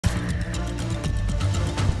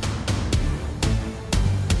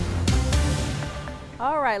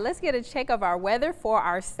All right, let's get a check of our weather for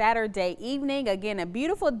our Saturday evening. Again, a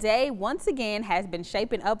beautiful day once again has been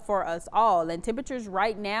shaping up for us all, and temperatures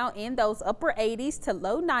right now in those upper 80s to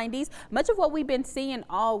low 90s, much of what we've been seeing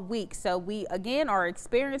all week. So we again are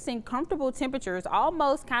experiencing comfortable temperatures,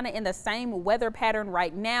 almost kind of in the same weather pattern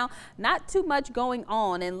right now. Not too much going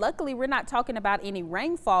on, and luckily we're not talking about any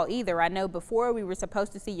rainfall either. I know before we were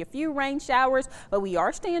supposed to see a few rain showers, but we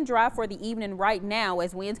are staying dry for the evening right now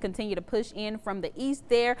as winds continue to push in from the east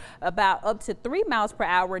there, about up to 3 miles per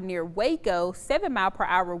hour near Waco,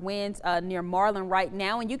 7-mile-per-hour winds near Marlin right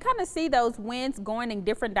now. And you kind of see those winds going in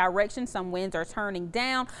different directions. Some winds are turning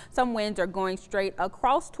down, some winds are going straight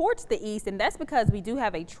across towards the east, and that's because we do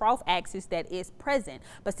have a trough axis that is present.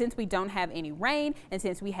 But since we don't have any rain and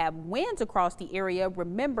since we have winds across the area,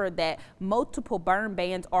 remember that multiple burn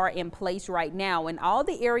bands are in place right now. And all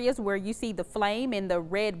the areas where you see the flame and the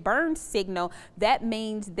red burn signal, that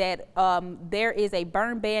means that there is a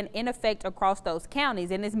burn ban in effect across those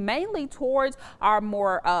counties, and it's mainly towards our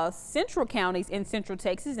more central counties in central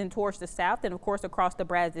Texas and towards the south, and of course across the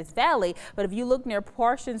Brazos Valley. But if you look near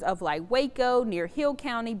portions of like Waco, near Hill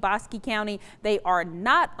County, Bosque County, they are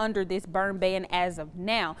not under this burn ban as of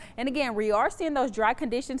now. And again, we are seeing those dry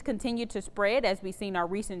conditions continue to spread as we've seen our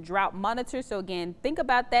recent drought monitor. So again, think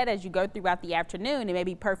about that as you go throughout the afternoon. It may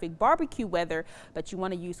be perfect barbecue weather, but you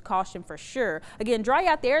want to use caution for sure. Again, dry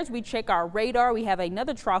out there as we check our radar. We have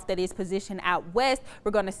another trough that is positioned out west.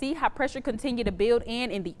 We're going to see high pressure continue to build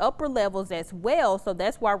in the upper levels as well. So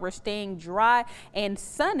that's why we're staying dry and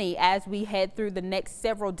sunny as we head through the next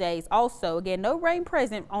several days. Also, again, no rain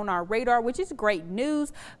present on our radar, which is great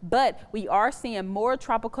news, but we are seeing more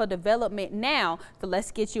tropical development now. So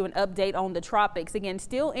let's get you an update on the tropics. Again,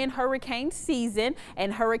 still in hurricane season,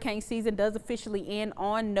 and hurricane season does officially end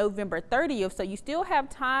on November 30th. So you still have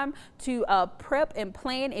time to prep and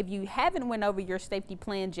plan. If you haven't went over your safety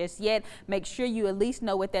plan just yet, make sure you at least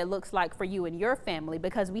know what that looks like for you and your family,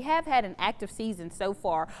 because we have had an active season so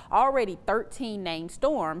far, already 13 named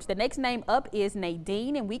storms. The next name up is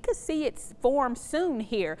Nadine, and we could see it form soon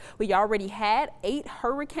here. We already had 8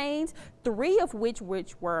 hurricanes, 3 of which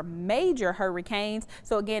were major hurricanes.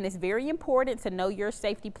 So again, it's very important to know your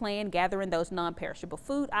safety plan, gathering those non-perishable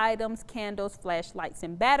food items, candles, flashlights,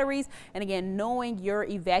 and batteries, and again, knowing your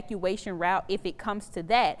evacuation route if it comes to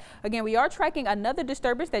that. Again, we are tracking another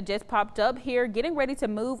disturbance that just popped up here, getting ready to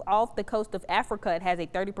move off the coast of Africa. It has a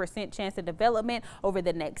 30% chance of development over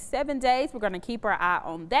the next 7 days. We're going to keep our eye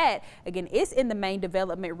on that. Again, it's in the main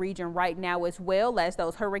development region right now, as well as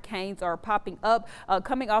those hurricanes are popping up,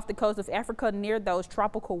 coming off the coast of Africa near those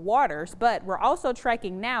tropical waters. But we're also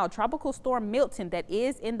tracking now Tropical Storm Milton that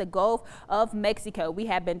is in the Gulf of Mexico. We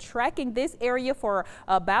have been tracking this area for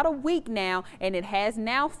about a week now, and it has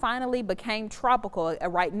now finally became tropical.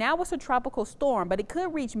 Right now it's a tropical storm, but it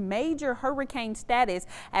could reach major hurricane status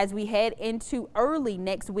as we head into early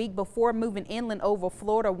next week before moving inland over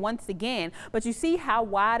Florida once again. But you see how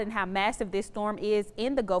wide and how massive this storm is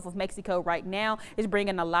in the Gulf of Mexico right now. It's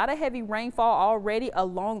bringing a lot of heavy rainfall already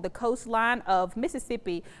along the coastline of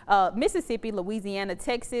Mississippi, Louisiana,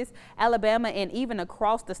 Texas, Alabama, and even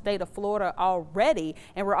across the state of Florida already.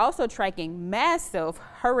 And we're also tracking massive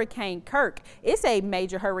Hurricane Kirk. It's a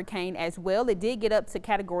major hurricane as well. It did get up to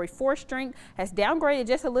Category 4 strength, has downgraded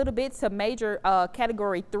just a little bit to major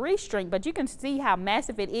Category 3 strength, but you can see how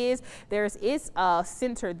massive it is. There's its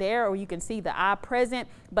center there, or you can see the eye present,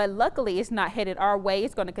 but luckily it's not headed our way.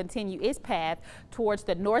 It's going to continue its path towards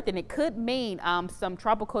the north, and it could mean some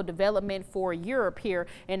tropical development for Europe here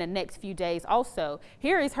in the next few days also.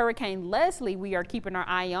 Here is Hurricane Leslie we are keeping our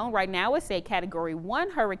eye on. Right now it's a Category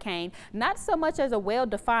 1 hurricane, not so much as a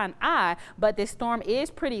well-defined eye, but this storm is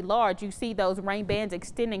pretty large. You see those rain bands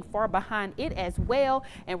extending far behind it as well.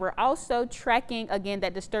 And we're also tracking again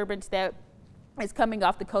that disturbance that is coming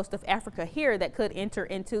off the coast of Africa here that could enter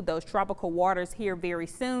into those tropical waters here very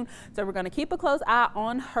soon. So we're going to keep a close eye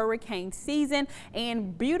on hurricane season,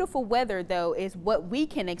 and beautiful weather though is what we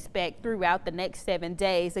can expect throughout the next 7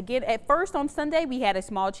 days. Again, at first on Sunday we had a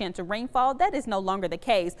small chance of rainfall. That is no longer the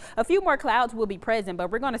case. A few more clouds will be present, but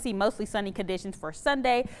we're going to see mostly sunny conditions for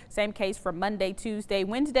Sunday. Same case for Monday, Tuesday,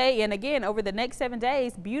 Wednesday, and again over the next 7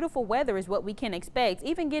 days, beautiful weather is what we can expect.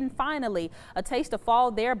 Even getting finally a taste of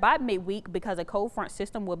fall there by midweek, because a cold front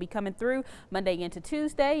system will be coming through Monday into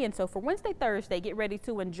Tuesday. And so for Wednesday, Thursday, get ready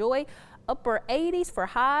to enjoy upper 80s for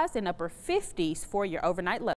highs and upper 50s for your overnight low.